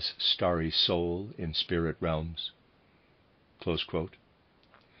as starry soul in spirit realms. Close quote.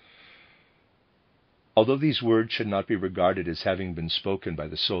 Although these words should not be regarded as having been spoken by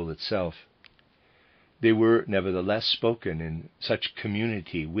the soul itself, they were nevertheless spoken in such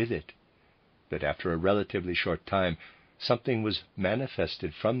community with it that after a relatively short time something was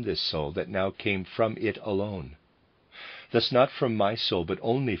manifested from this soul that now came from it alone. Thus not from my soul, but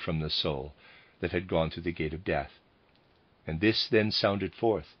only from the soul that had gone through the gate of death. And this then sounded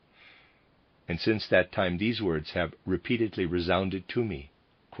forth. And since that time these words have repeatedly resounded to me,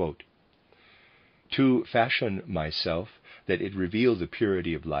 quote, "To fashion myself, that it reveal the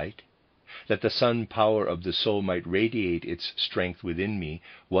purity of light, that the sun power of the soul might radiate its strength within me,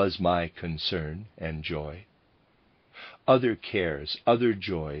 was my concern and joy. Other cares, other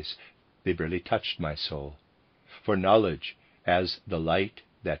joys, they barely touched my soul, for knowledge, as the light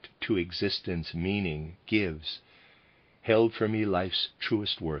that to existence meaning gives, held for me life's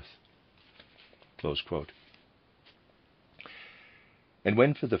truest worth." Close quote. And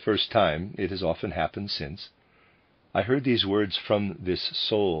when for the first time, it has often happened since, I heard these words from this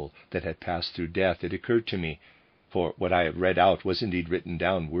soul that had passed through death, it occurred to me, for what I have read out was indeed written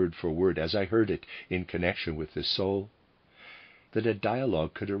down word for word as I heard it in connection with this soul, that a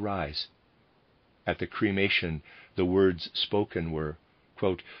dialogue could arise. At the cremation, the words spoken were,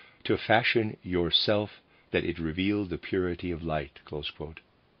 quote, "To fashion yourself that it reveal the purity of light." Close quote.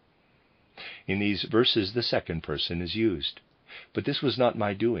 In these verses, the second person is used, but this was not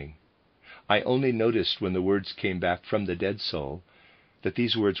my doing. I only noticed when the words came back from the dead soul that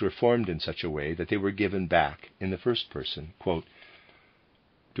these words were formed in such a way that they were given back in the first person, quote,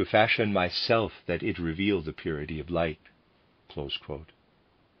 "To fashion myself that it reveal the purity of light." Close quote.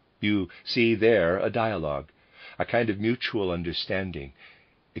 You see there a dialogue, a kind of mutual understanding,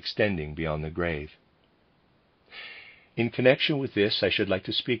 extending beyond the grave. In connection with this, I should like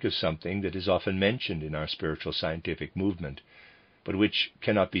to speak of something that is often mentioned in our spiritual scientific movement, but which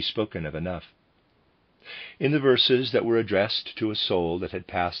cannot be spoken of enough. In the verses that were addressed to a soul that had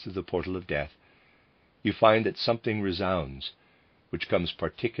passed through the portal of death, you find that something resounds, which comes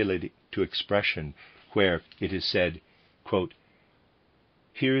particularly to expression where it is said, quote,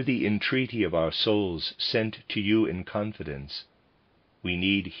 "Hear the entreaty of our souls sent to you in confidence. We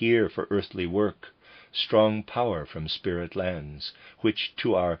need here for earthly work strong power from spirit lands, which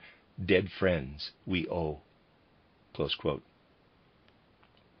to our dead friends we owe." Close quote.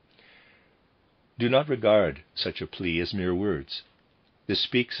 Do not regard such a plea as mere words. This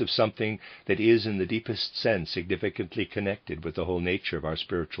speaks of something that is in the deepest sense significantly connected with the whole nature of our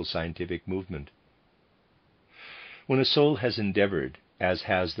spiritual scientific movement. When a soul has endeavored, as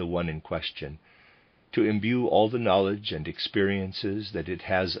has the one in question, to imbue all the knowledge and experiences that it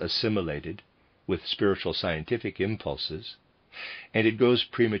has assimilated with spiritual scientific impulses, and it goes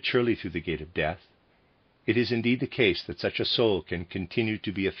prematurely through the gate of death, it is indeed the case that such a soul can continue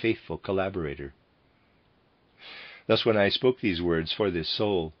to be a faithful collaborator. Thus, when I spoke these words for this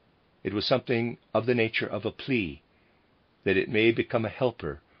soul, it was something of the nature of a plea, that it may become a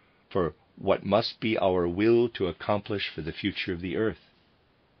helper for what must be our will to accomplish for the future of the earth.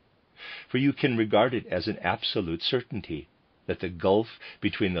 For you can regard it as an absolute certainty that the gulf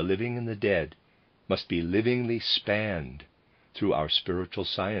between the living and the dead must be livingly spanned through our spiritual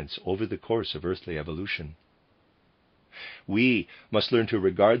science over the course of earthly evolution. We must learn to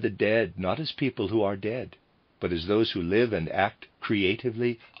regard the dead not as people who are dead, but as those who live and act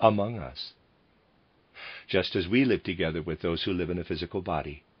creatively among us, just as we live together with those who live in a physical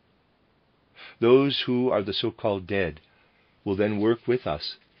body. Those who are the so-called dead will then work with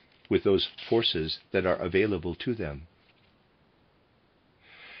us, with those forces that are available to them.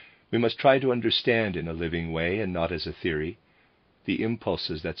 We must try to understand in a living way, and not as a theory, the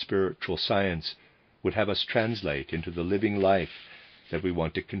impulses that spiritual science would have us translate into the living life that we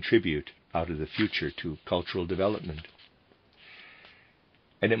want to contribute out of the future to cultural development.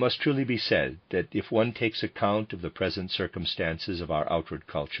 And it must truly be said that if one takes account of the present circumstances of our outward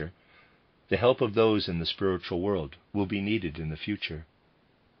culture, the help of those in the spiritual world will be needed in the future.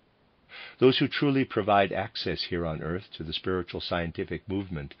 Those who truly provide access here on earth to the spiritual scientific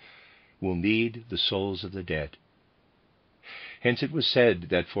movement will need the souls of the dead. Hence it was said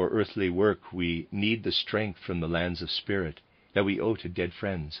that for earthly work we need the strength from the lands of spirit that we owe to dead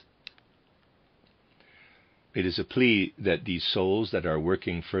friends. It is a plea that these souls that are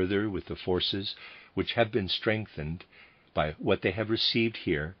working further with the forces which have been strengthened by what they have received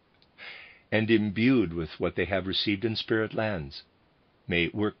here and imbued with what they have received in spirit lands may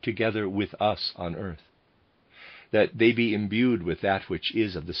work together with us on earth, that they be imbued with that which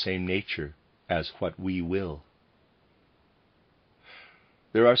is of the same nature as what we will.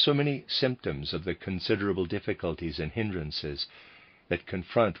 There are so many symptoms of the considerable difficulties and hindrances that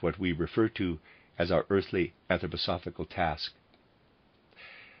confront what we refer to as our earthly anthroposophical task.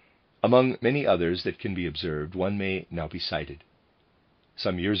 Among many others that can be observed, one may now be cited.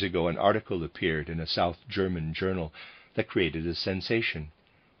 Some years ago, an article appeared in a South German journal that created a sensation,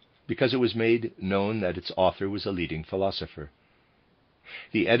 because it was made known that its author was a leading philosopher.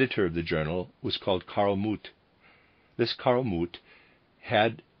 The editor of the journal was called Karl Muth. This Karl Muth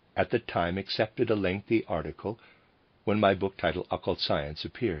had at the time accepted a lengthy article when my book titled Occult Science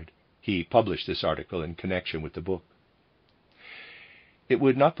appeared. He published this article in connection with the book. It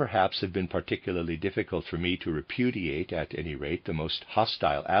would not perhaps have been particularly difficult for me to repudiate, at any rate, the most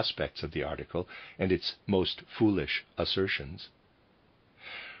hostile aspects of the article and its most foolish assertions.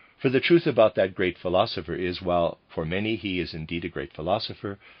 For the truth about that great philosopher is, while for many he is indeed a great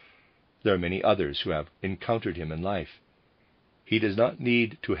philosopher, there are many others who have encountered him in life. He does not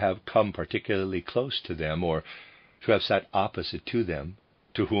need to have come particularly close to them or to have sat opposite to them,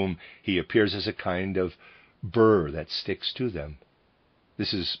 to whom he appears as a kind of burr that sticks to them.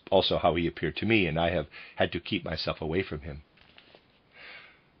 This is also how he appeared to me, and I have had to keep myself away from him.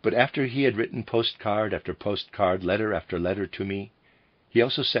 But after he had written postcard after postcard, letter after letter to me, he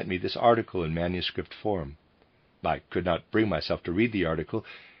also sent me this article in manuscript form. I could not bring myself to read the article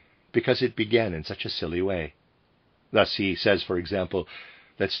because it began in such a silly way. Thus he says, for example,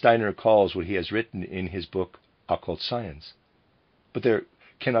 that Steiner calls what he has written in his book Occult Science. But there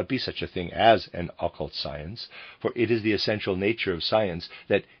cannot be such a thing as an occult science, for it is the essential nature of science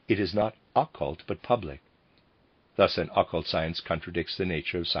that it is not occult but public. Thus an occult science contradicts the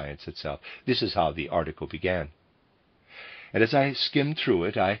nature of science itself. This is how the article began. And as I skimmed through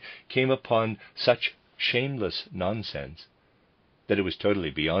it, I came upon such shameless nonsense that it was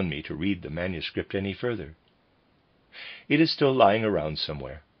totally beyond me to read the manuscript any further. It is still lying around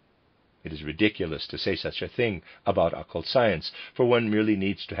somewhere. It is ridiculous to say such a thing about occult science, for one merely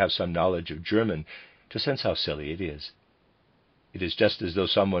needs to have some knowledge of German to sense how silly it is. It is just as though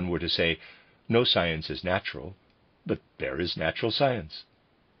someone were to say, no science is natural, but there is natural science.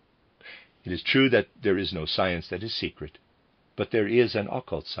 It is true that there is no science that is secret, but there is an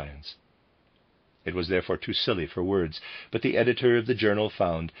occult science. It was therefore too silly for words, but the editor of the journal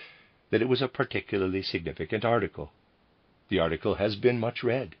found that it was a particularly significant article. The article has been much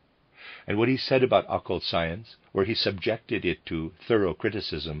read, and what he said about occult science, where he subjected it to thorough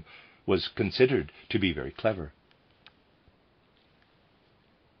criticism, was considered to be very clever.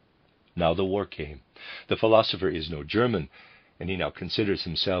 Now the war came. The philosopher is no German, and he now considers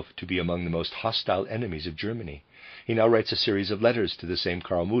himself to be among the most hostile enemies of Germany. He now writes a series of letters to the same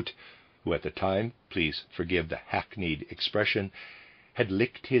Karl Muth, who at the time, please forgive the hackneyed expression, had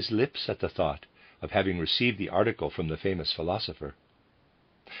licked his lips at the thought of having received the article from the famous philosopher.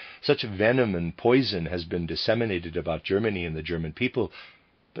 Such venom and poison has been disseminated about Germany and the German people,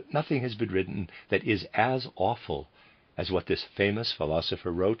 but nothing has been written that is as awful as what this famous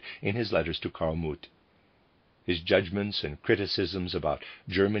philosopher wrote in his letters to Karl Muth. His judgments and criticisms about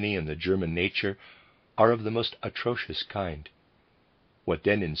Germany and the German nature are of the most atrocious kind. What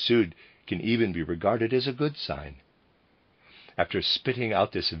then ensued can even be regarded as a good sign. After spitting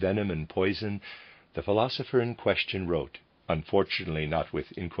out this venom and poison, the philosopher in question wrote, unfortunately not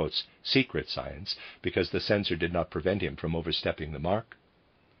with, in quotes, secret science, because the censor did not prevent him from overstepping the mark,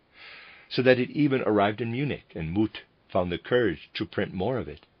 so that it even arrived in Munich, and Muth found the courage to print more of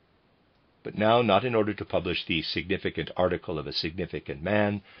it. But now not in order to publish the significant article of a significant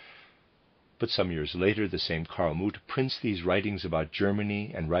man, but some years later the same Karl Muth prints these writings about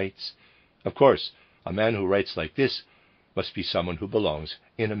Germany and writes, of course, a man who writes like this must be someone who belongs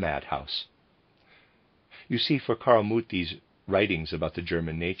in a madhouse. You see, for Karl Muth, these writings about the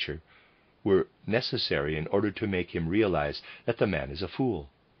German nature were necessary in order to make him realize that the man is a fool.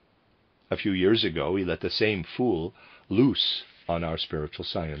 A few years ago, he let the same fool loose on our spiritual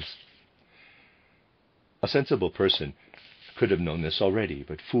science. A sensible person could have known this already,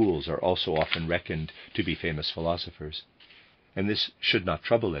 but fools are also often reckoned to be famous philosophers, and this should not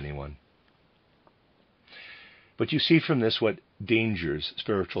trouble anyone. But you see from this what dangers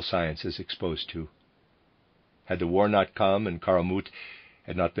spiritual science is exposed to. Had the war not come and Karl Muth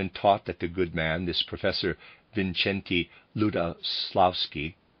had not been taught that the good man, this Professor Vincenti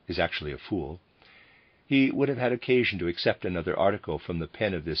Ludoslavsky, is actually a fool, he would have had occasion to accept another article from the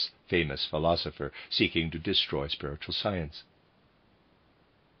pen of this famous philosopher seeking to destroy spiritual science.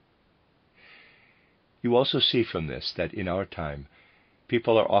 You also see from this that in our time,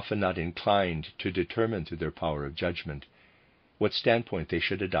 people are often not inclined to determine through their power of judgment what standpoint they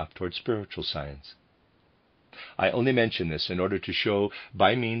should adopt toward spiritual science. I only mention this in order to show,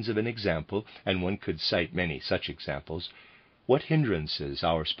 by means of an example, and one could cite many such examples, what hindrances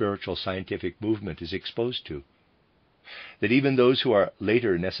our spiritual scientific movement is exposed to. That even those who are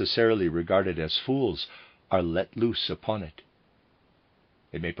later necessarily regarded as fools are let loose upon it.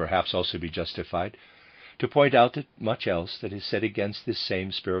 It may perhaps also be justified to point out that much else that is said against this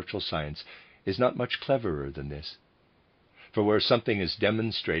same spiritual science is not much cleverer than this. For where something is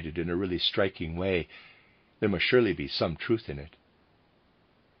demonstrated in a really striking way, there must surely be some truth in it.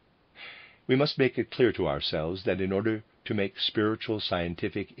 We must make it clear to ourselves that in order to make spiritual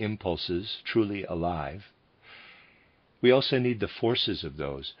scientific impulses truly alive, we also need the forces of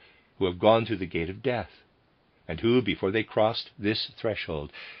those who have gone through the gate of death, and who, before they crossed this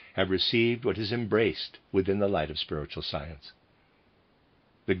threshold, have received what is embraced within the light of spiritual science.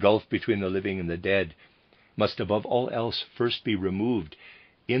 The gulf between the living and the dead must above all else first be removed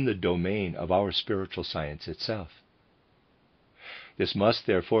in the domain of our spiritual science itself. This must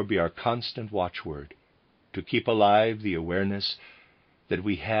therefore be our constant watchword, to keep alive the awareness that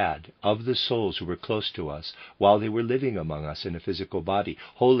we had of the souls who were close to us while they were living among us in a physical body,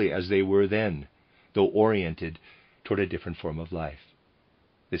 holy as they were then, though oriented toward a different form of life.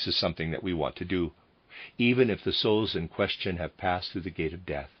 This is something that we want to do, even if the souls in question have passed through the gate of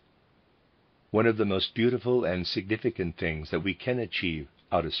death. One of the most beautiful and significant things that we can achieve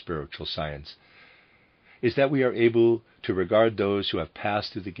out of spiritual science is that we are able to regard those who have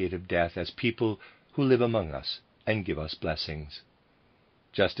passed through the gate of death as people who live among us and give us blessings,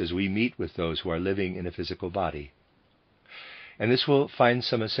 just as we meet with those who are living in a physical body. And this will find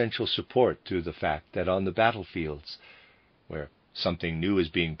some essential support through the fact that on the battlefields, where something new is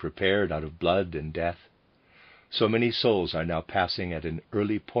being prepared out of blood and death, so many souls are now passing at an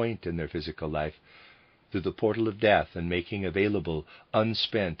early point in their physical life through the portal of death and making available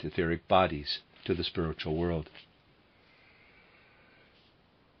unspent etheric bodies to the spiritual world.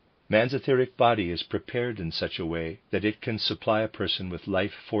 Man's etheric body is prepared in such a way that it can supply a person with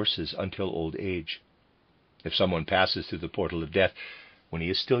life forces until old age. If someone passes through the portal of death when he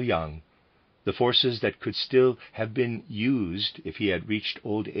is still young, the forces that could still have been used if he had reached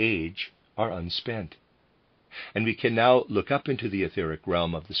old age are unspent. And we can now look up into the etheric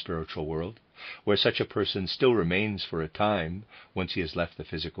realm of the spiritual world, where such a person still remains for a time once he has left the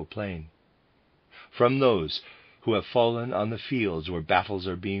physical plane. From those who have fallen on the fields where battles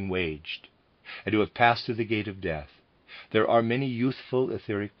are being waged, and who have passed through the gate of death, there are many youthful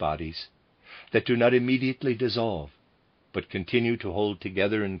etheric bodies that do not immediately dissolve, but continue to hold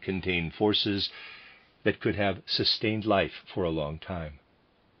together and contain forces that could have sustained life for a long time.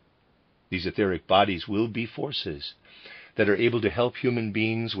 These etheric bodies will be forces that are able to help human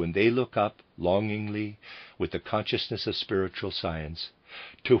beings when they look up longingly with the consciousness of spiritual science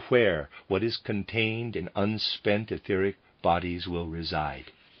to where what is contained in unspent etheric bodies will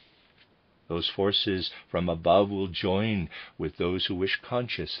reside. Those forces from above will join with those who wish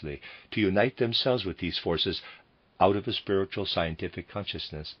consciously to unite themselves with these forces out of a spiritual scientific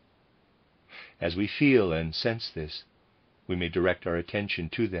consciousness. As we feel and sense this, we may direct our attention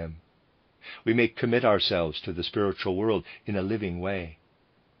to them. We may commit ourselves to the spiritual world in a living way.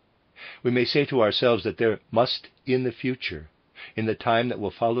 We may say to ourselves that there must, in the future, in the time that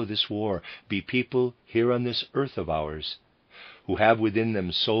will follow this war, be people here on this earth of ours who have within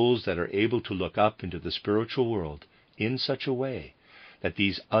them souls that are able to look up into the spiritual world in such a way that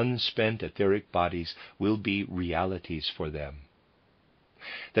these unspent etheric bodies will be realities for them.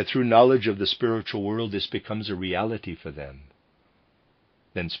 That through knowledge of the spiritual world this becomes a reality for them.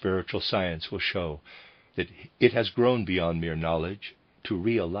 Then spiritual science will show that it has grown beyond mere knowledge to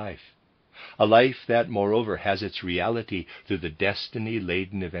real life, a life that, moreover, has its reality through the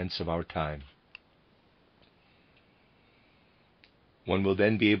destiny-laden events of our time. One will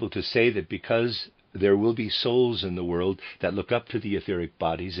then be able to say that because there will be souls in the world that look up to the etheric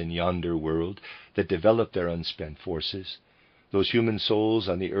bodies in yonder world that develop their unspent forces, those human souls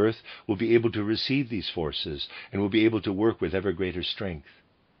on the earth will be able to receive these forces and will be able to work with ever greater strength.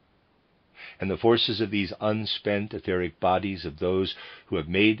 And the forces of these unspent etheric bodies of those who have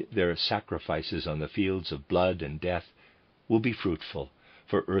made their sacrifices on the fields of blood and death will be fruitful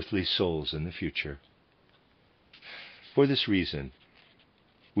for earthly souls in the future. For this reason,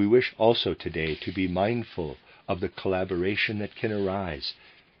 we wish also today to be mindful of the collaboration that can arise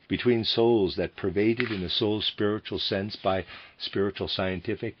between souls that, pervaded in a soul's spiritual sense by spiritual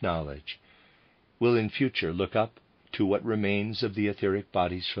scientific knowledge, will in future look up to what remains of the etheric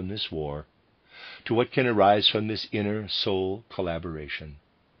bodies from this war, to what can arise from this inner soul collaboration.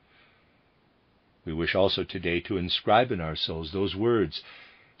 We wish also today to inscribe in our souls those words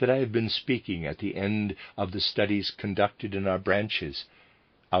that I have been speaking at the end of the studies conducted in our branches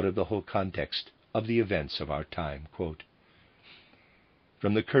out of the whole context of the events of our time. Quote,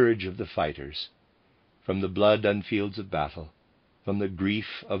 "From the courage of the fighters, from the blood on fields of battle, from the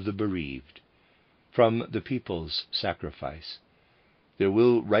grief of the bereaved, from the people's sacrifice, there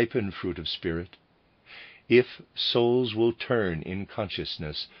will ripen fruit of spirit, if souls will turn in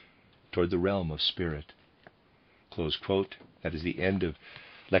consciousness toward the realm of spirit." Close quote. That is the end of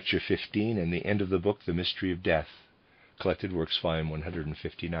Lecture 15 and the end of the book, The Mystery of Death, Collected Works, Volume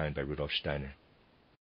 159 by Rudolf Steiner.